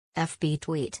FB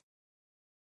tweet.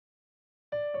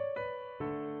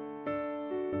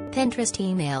 Pinterest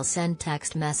email send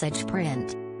text message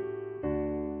print.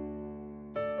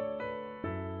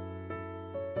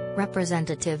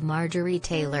 Representative Marjorie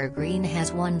Taylor Greene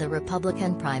has won the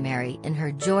Republican primary in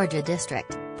her Georgia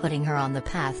district, putting her on the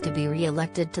path to be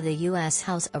re-elected to the U.S.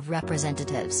 House of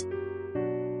Representatives.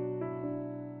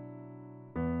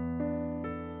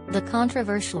 The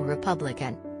controversial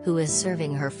Republican, who is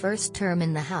serving her first term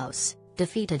in the House,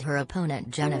 defeated her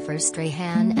opponent Jennifer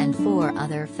Strahan and 4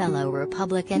 other fellow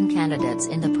Republican candidates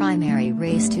in the primary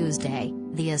race Tuesday,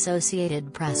 the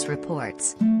Associated Press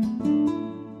reports.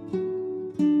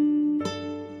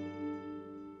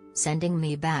 Sending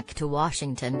me back to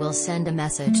Washington will send a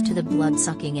message to the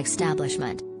blood-sucking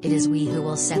establishment. It is we who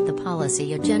will set the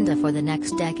policy agenda for the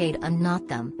next decade and not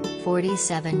them,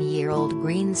 47-year-old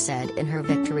Greene said in her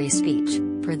victory speech,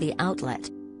 per the outlet.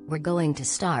 We're going to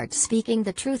start speaking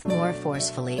the truth more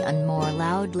forcefully and more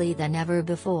loudly than ever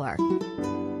before.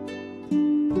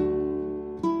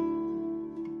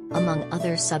 Among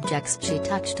other subjects she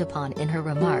touched upon in her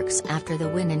remarks after the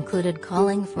win included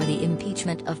calling for the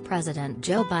impeachment of President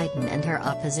Joe Biden and her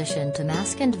opposition to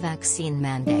mask and vaccine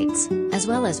mandates, as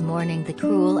well as mourning the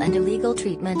cruel and illegal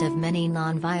treatment of many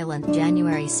nonviolent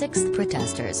January 6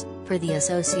 protesters, per the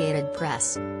Associated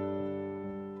Press.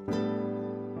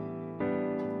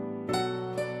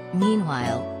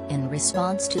 Meanwhile, in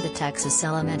response to the Texas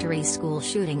elementary school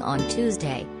shooting on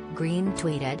Tuesday, Greene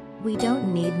tweeted, "We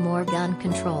don't need more gun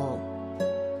control.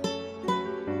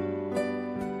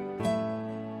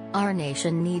 Our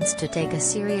nation needs to take a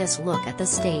serious look at the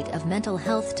state of mental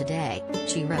health today,"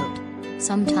 she wrote.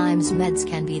 "Sometimes meds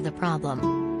can be the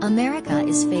problem. America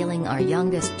is failing our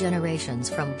youngest generations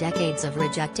from decades of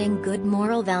rejecting good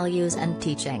moral values and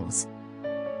teachings.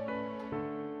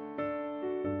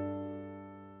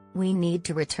 We need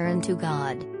to return to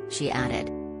God," she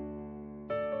added.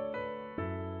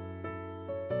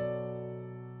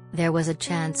 There was a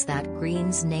chance that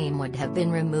Greene's name would have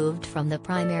been removed from the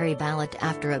primary ballot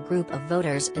after a group of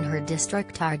voters in her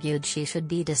district argued she should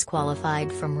be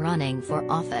disqualified from running for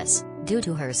office, due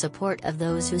to her support of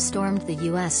those who stormed the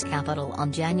U.S. Capitol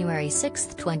on January 6,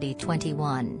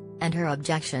 2021, and her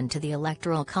objection to the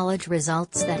Electoral College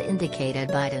results that indicated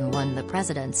Biden won the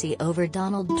presidency over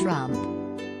Donald Trump.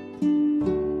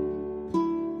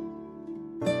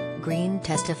 Greene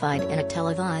testified in a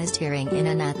televised hearing in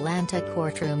an Atlanta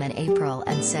courtroom in April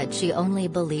and said she only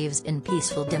believes in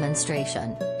peaceful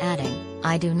demonstration, adding,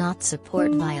 "I do not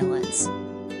support violence."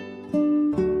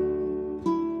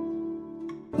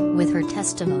 With her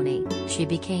testimony, she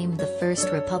became the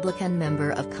first Republican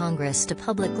member of Congress to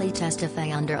publicly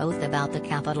testify under oath about the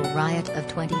Capitol riot of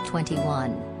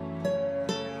 2021.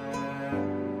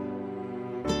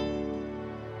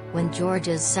 When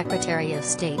Georgia's Secretary of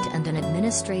State and an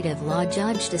administrative law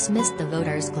judge dismissed the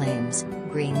voters' claims,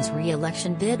 Greene's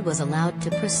re-election bid was allowed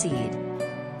to proceed.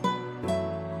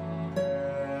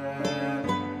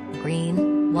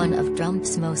 Greene, one of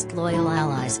Trump's most loyal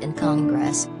allies in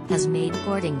Congress, has made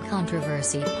courting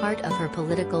controversy part of her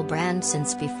political brand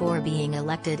since before being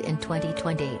elected in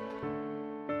 2020.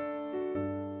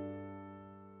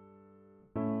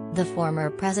 The former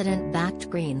president backed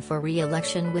Greene for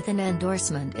re-election with an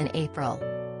endorsement in April.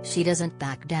 "She doesn't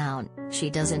back down, she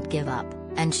doesn't give up,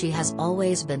 and she has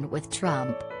always been with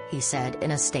Trump," he said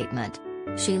in a statement.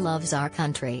 "She loves our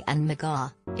country and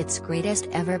MAGA, its greatest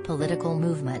ever political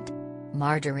movement.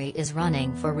 Marjorie is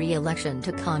running for re-election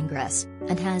to Congress,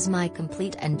 and has my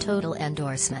complete and total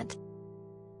endorsement."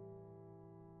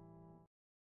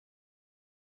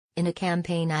 In a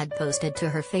campaign ad posted to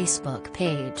her Facebook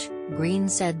page, Greene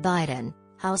said Biden,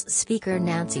 House Speaker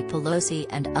Nancy Pelosi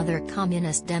and other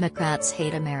communist Democrats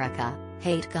hate America,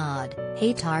 hate God,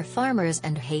 hate our farmers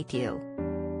and hate you.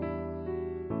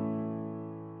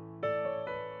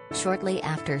 Shortly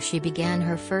after she began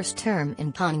her first term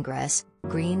in Congress,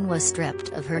 Greene was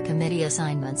stripped of her committee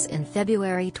assignments in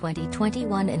February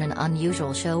 2021 in an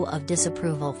unusual show of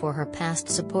disapproval for her past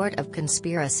support of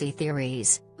conspiracy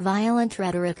theories, violent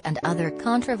rhetoric and other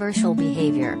controversial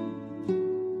behavior.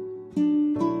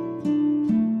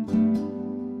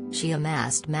 She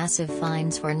amassed massive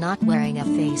fines for not wearing a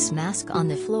face mask on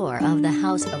the floor of the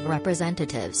House of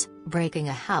Representatives, breaking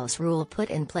a House rule put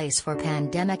in place for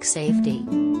pandemic safety.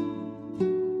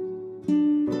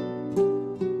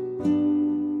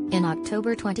 In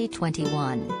October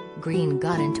 2021, Greene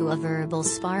got into a verbal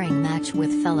sparring match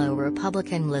with fellow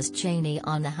Republican Liz Cheney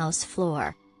on the House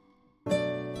floor.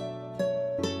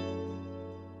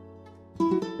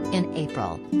 In In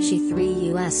April, she threw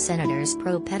U.S. senators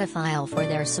pro-pedophile for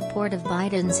their support of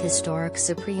Biden's historic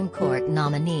Supreme Court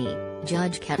nominee,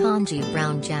 Judge Ketanji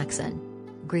Brown Jackson.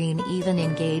 Greene even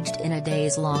engaged in a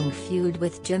days-long feud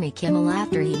with Jimmy Kimmel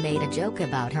after he made a joke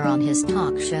about her on his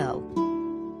talk show.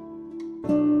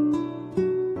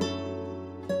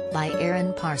 By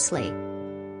Aaron Parsley.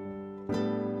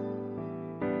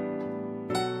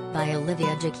 By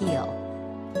Olivia Jekyll.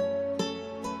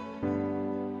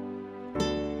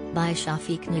 By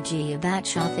Shafiq Najib at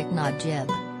Shafiq Najib.